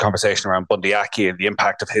feeds into the conversation around Bundee Aki and the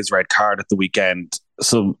impact of his red card at the weekend.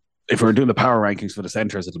 So if we're doing the power rankings for the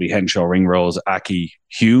centres, it'll be Henshaw, Ringrose, Aki,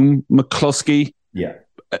 Hume, McCluskey. Yeah.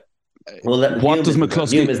 Well, what does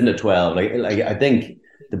McCluskey... Hume isn't a 12. I think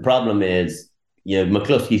the problem is,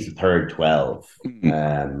 McCluskey's the third 12.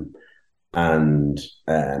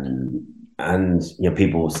 And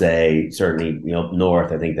people will say, certainly, up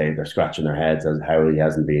north, I think they're scratching their heads as how he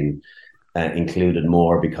hasn't been included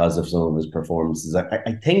more because of some of his performances.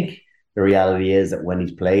 I think the reality is that when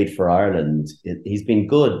he's played for Ireland, he's been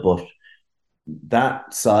good, but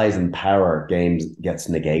that size and power games gets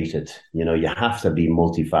negated. You have to be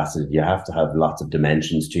multifaceted. You have to have lots of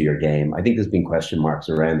dimensions to your game. I think there's been question marks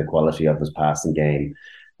around the quality of his passing game.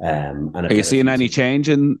 Are you seeing any change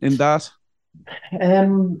in that?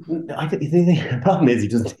 I think the problem is he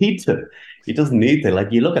doesn't need to. He doesn't need to.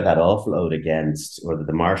 You look at that offload against, or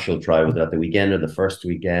the Marshall try, was it at the weekend or the first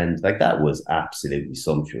weekend? That was absolutely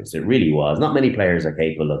sumptuous. It really was. Not many players are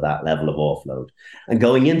capable of that level of offload. And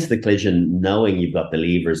going into the collision, knowing you've got the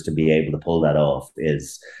levers to be able to pull that off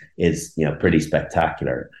is pretty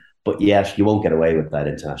spectacular. But yet you won't get away with that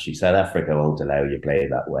internationally. South Africa won't allow you to play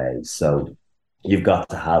that way. So you've got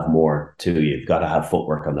to have more too. You've got to have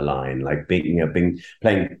footwork on the line.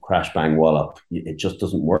 Playing crash bang wallop, it just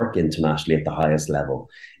doesn't work internationally at the highest level.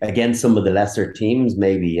 Against some of the lesser teams,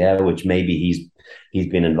 which maybe he's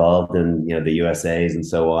been involved in, the USAs and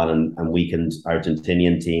so on, and weakened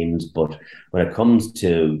Argentinian teams. But when it comes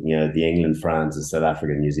to the England, France, and South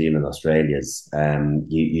Africa, New Zealand, Australia's,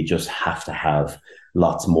 you just have to have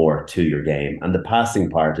lots more to your game, and the passing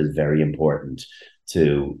part is very important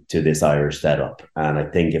to this Irish setup. And I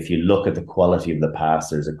think if you look at the quality of the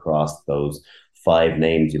passers across those 5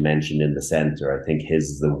 names you mentioned in the centre, I think his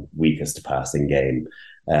is the weakest passing game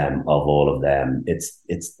of all of them. It's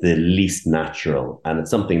the least natural, and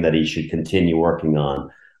it's something that he should continue working on.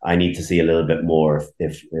 I need to see a little bit more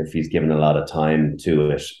if he's given a lot of time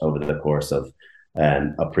to it over the course of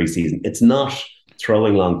a pre-season. It's not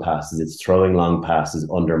throwing long passes, it's throwing long passes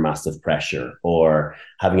under massive pressure, or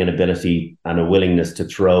having an ability and a willingness to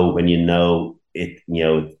throw when it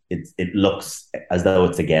looks as though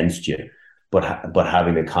it's against you, but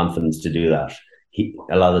having the confidence to do that.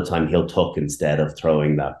 A lot of the time he'll tuck instead of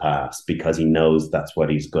throwing that pass because he knows that's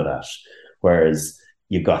what he's good at. Whereas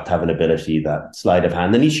you've got to have an ability, that sleight of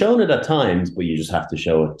hand, and he's shown it at times, but you just have to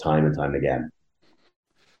show it time and time again.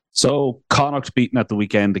 So Connacht beaten at the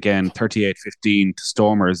weekend again, 38-15 to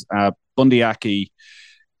Stormers. Bundee Aki,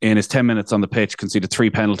 in his 10 minutes on the pitch, conceded 3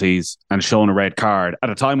 penalties and shown a red card at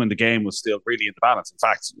a time when the game was still really in the balance. In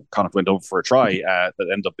fact, Connacht went over for a try that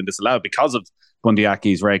ended up being disallowed because of Bundee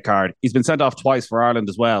Aki's red card. He's been sent off twice for Ireland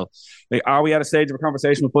as well. Are we at a stage of a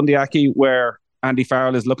conversation with Bundee Aki where Andy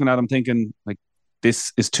Farrell is looking at him thinking, like,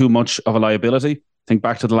 this is too much of a liability? Think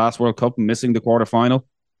back to the last World Cup, missing the quarter-final.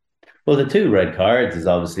 Well, the 2 red cards is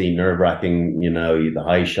obviously nerve-wracking. The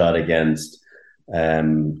high shot against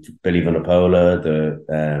Billy Vunipola,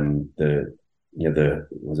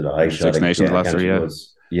 was it a high shot? Six Nations last year,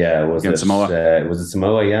 was against Samoa. Was it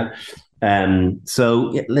Samoa? Yeah.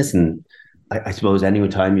 Listen, I suppose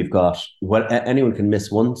anytime you've got anyone can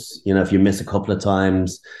miss once. If you miss a couple of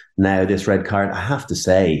times, now this red card, I have to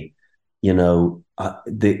say,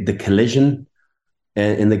 the collision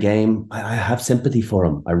in the game, I have sympathy for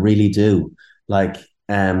him. I really do. Like,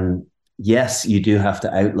 yes, you do have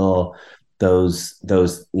to outlaw those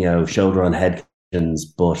shoulder on head collisions,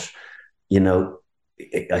 but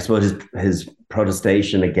I suppose his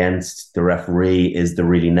protestation against the referee is the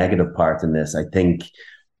really negative part in this. I think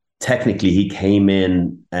technically he came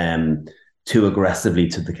in too aggressively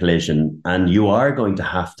to the collision, and you are going to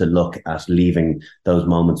have to look at leaving those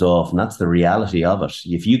moments off, and that's the reality of it.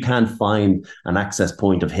 If you can't find an access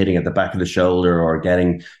point of hitting at the back of the shoulder or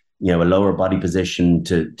getting a lower body position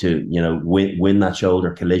to win that shoulder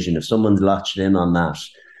collision, if someone's latched in on that,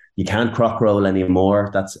 you can't croc roll anymore.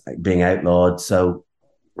 That's being outlawed. So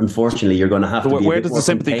unfortunately, you're going to have to. Where does the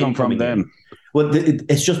sympathy come from then? Well,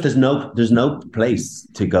 it's just there's no place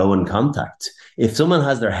to go and contact. If someone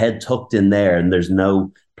has their head tucked in there and there's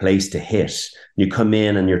no place to hit, you come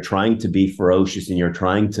in and you're trying to be ferocious and you're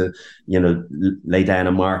trying to, lay down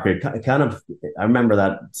a marker. I remember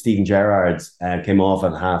that Steven Gerrard came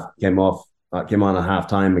on at half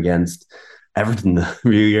time against Everton a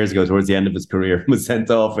few years ago, towards the end of his career, was sent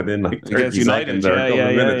off within like 30 seconds or a couple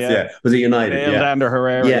of minutes. Yeah. Was it United? Under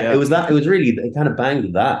Herrera. Yeah, it was that. It was really, it kind of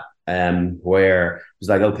banged that. Where it was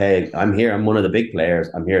like, okay, I'm here, I'm one of the big players,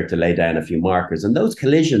 I'm here to lay down a few markers. And those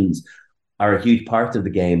collisions are a huge part of the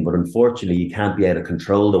game, but unfortunately you can't be out of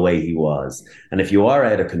control the way he was. And if you are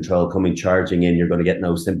out of control coming charging in, you're going to get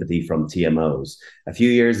no sympathy from TMOs. A few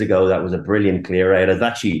years ago, that was a brilliant clear out. It's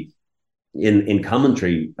actually in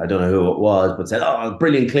commentary, I don't know who it was, but said,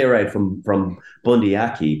 brilliant clear out from Bundy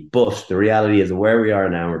Aki. But the reality is where we are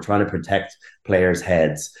now, we're trying to protect players'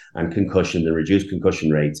 heads and concussions and reduce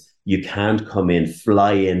concussion rates. You can't come in,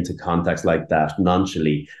 fly into contacts like that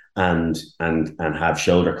nonchalantly and have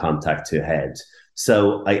shoulder contact to head.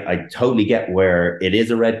 So I totally get where it is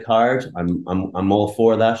a red card. I'm all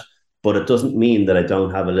for that, but it doesn't mean that I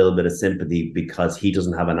don't have a little bit of sympathy because he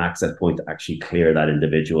doesn't have an access point to actually clear that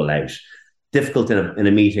individual out. Difficult in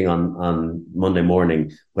a meeting on Monday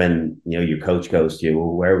morning when your coach goes to you,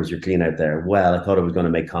 well, where was your clean out there? Well, I thought I was going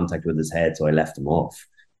to make contact with his head, so I left him off.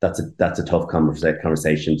 That's a tough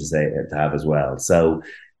conversation to have as well. So,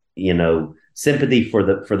 sympathy for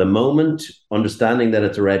the moment, understanding that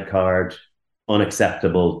it's a red card,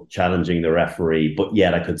 unacceptable, challenging the referee, but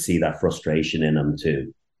yet I could see that frustration in him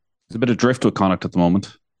too. There's a bit of drift with Connacht at the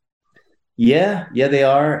moment. Yeah, they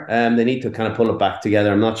are. They need to kind of pull it back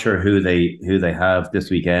together. I'm not sure who they have this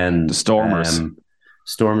weekend. The Stormers.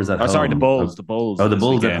 Stormers at home. Sorry, the Bulls. The Bulls. Oh, the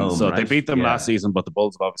Bulls at home. So right? They beat them last season, but the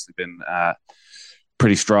Bulls have obviously been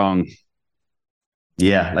pretty strong.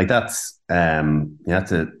 Yeah, like that's a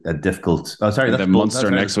difficult. Oh, sorry, that's Munster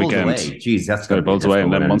next weekend. Jeez, that's got Bulls away,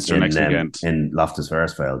 and then Munster next weekend in Loftus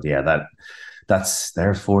Versfeld. Yeah, that's there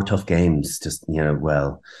are 4 tough games. Just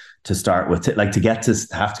to start with, to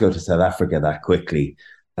have to go to South Africa that quickly,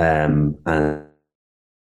 and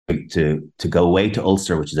to go away to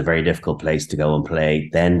Ulster, which is a very difficult place to go and play,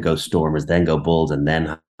 then go Stormers, then go Bulls, and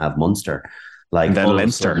then have Munster, and then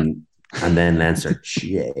Leinster. And then Leinster.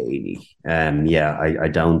 I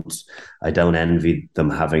don't envy them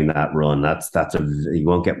having that run. You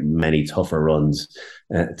won't get many tougher runs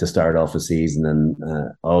to start off a season, and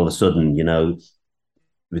all of a sudden,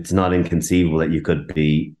 it's not inconceivable that you could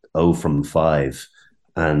be 0 from 5,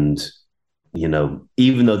 and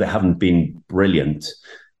even though they haven't been brilliant,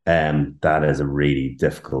 that is a really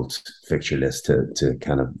difficult fixture list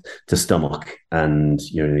to stomach, and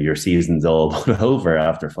your season's all over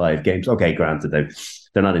after 5 games. Okay, granted, they're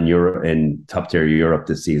not in Europe, in top tier Europe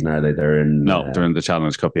this season, are they? They're in they're in the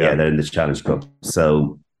Challenge Cup. Yeah, they're in the Challenge Cup.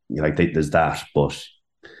 So there's that, but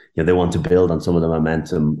they want to build on some of the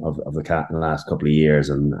momentum of the last couple of years,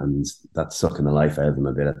 and that's sucking the life out of them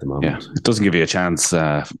a bit at the moment. Yeah, it doesn't give you a chance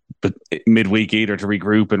but midweek either to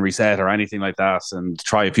regroup and reset or anything like that, and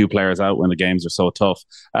try a few players out when the games are so tough.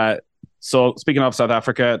 So speaking of South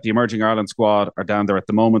Africa, the Emerging Ireland squad are down there at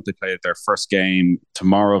the moment. They played their first game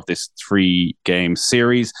tomorrow of this 3-game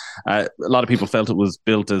series. A lot of people felt it was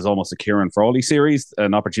built as almost a Kieran Frawley series,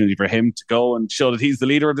 an opportunity for him to go and show that he's the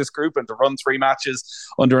leader of this group and to run 3 matches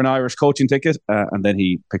under an Irish coaching ticket. And then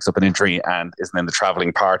he picks up an injury and isn't in the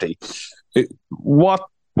travelling party.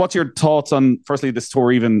 What's your thoughts on, firstly, this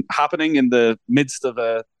tour even happening in the midst of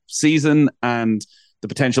a season, and the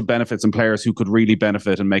potential benefits and players who could really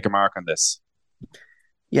benefit and make a mark on this?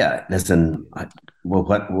 Yeah, listen.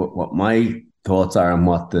 What my thoughts are and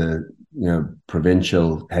what the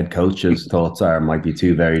provincial head coaches' thoughts are might be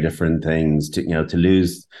two very different things. To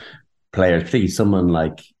lose players, particularly someone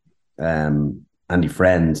like Andy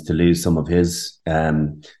Friend, to lose some of his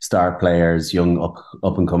star players, young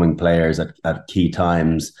up and coming players at key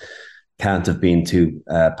times, can't have been too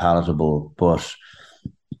palatable. But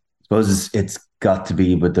I suppose it's got to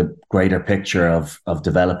be with the greater picture of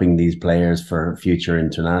developing these players for future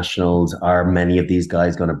internationals. Are many of these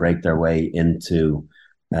guys going to break their way into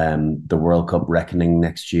the World Cup reckoning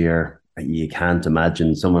next year? You can't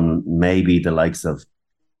imagine. Someone maybe the likes of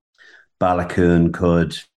Balakoon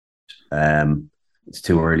could. It's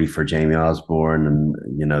too early for Jamie Osborne and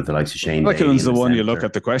the likes of Shane. Balakoon's the one you look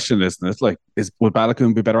at the question, isn't it? Like, would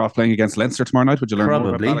Balakoon be better off playing against Leinster tomorrow night? Would you learn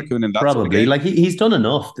more about Balakoon in that? Probably. Like he's done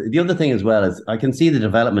enough. The other thing as well is I can see the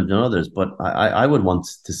development in others, but I would want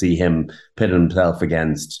to see him pit himself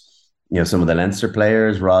against some of the Leinster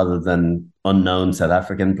players rather than unknown South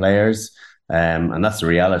African players. And that's the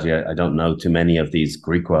reality. I don't know too many of these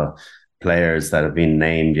Griqua players that have been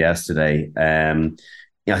named yesterday.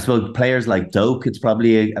 I suppose players like Doak, it's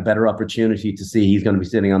probably a better opportunity to see. He's going to be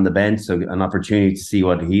sitting on the bench, so an opportunity to see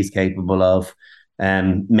what he's capable of.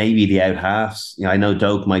 Maybe the out halves. I know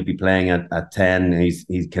Doak might be playing at 10.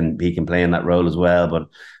 He can play in that role as well, but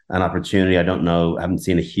an opportunity. I don't know. I haven't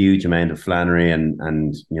seen a huge amount of Flannery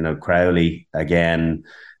and Crowley again.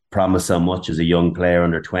 Promised so much as a young player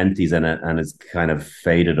under 20s and it's kind of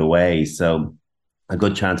faded away. So a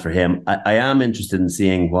good chance for him. I am interested in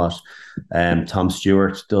seeing what Tom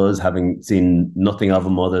Stewart does, having seen nothing of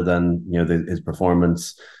him other than his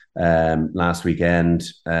performance last weekend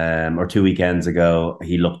or 2 weekends ago.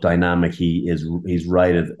 He looked dynamic. He's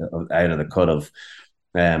right out of the cut of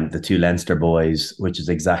the two Leinster boys, which is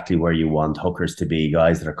exactly where you want hookers to be,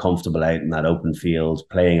 guys that are comfortable out in that open field,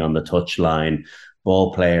 playing on the touchline.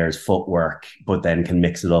 Ball players, footwork, but then can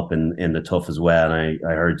mix it up in the tough as well. And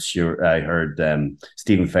I heard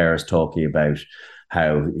Stephen Ferris talking about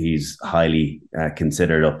how he's highly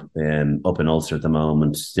considered up in Ulster at the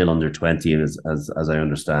moment, still under 20 as I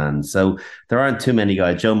understand. So there aren't too many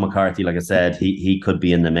guys. Joe McCarthy, like I said, he could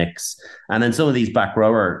be in the mix. And then some of these back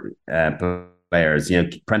rower players,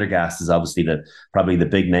 Prendergast is obviously probably the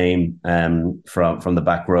big name from the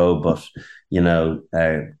back row, but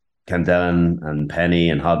Candellen and Penny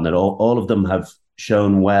and Hodnett, all of them have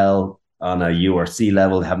shown well on a URC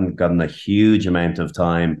level, haven't gotten a huge amount of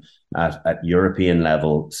time at European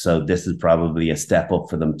level. So this is probably a step up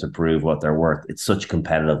for them to prove what they're worth. It's such a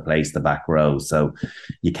competitive place, the back row. So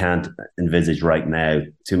you can't envisage right now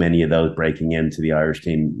too many of those breaking into the Irish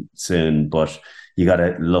team soon, but you got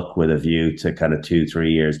to look with a view to kind of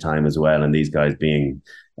 2-3 years time as well. And these guys being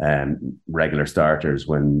regular starters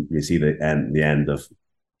when you see the end of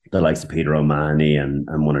the likes of Peter O'Mahony and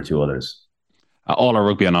one or two others. All Our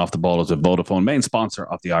Rugby and Off the Ball is a Vodafone, main sponsor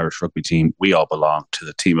of the Irish rugby team. We all belong to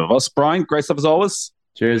the team of us. Brian, great stuff as always.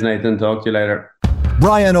 Cheers, Nathan. Talk to you later.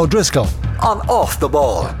 Brian O'Driscoll on Off the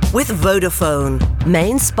Ball. With Vodafone,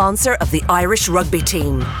 main sponsor of the Irish rugby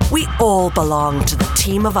team. We all belong to the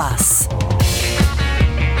team of us.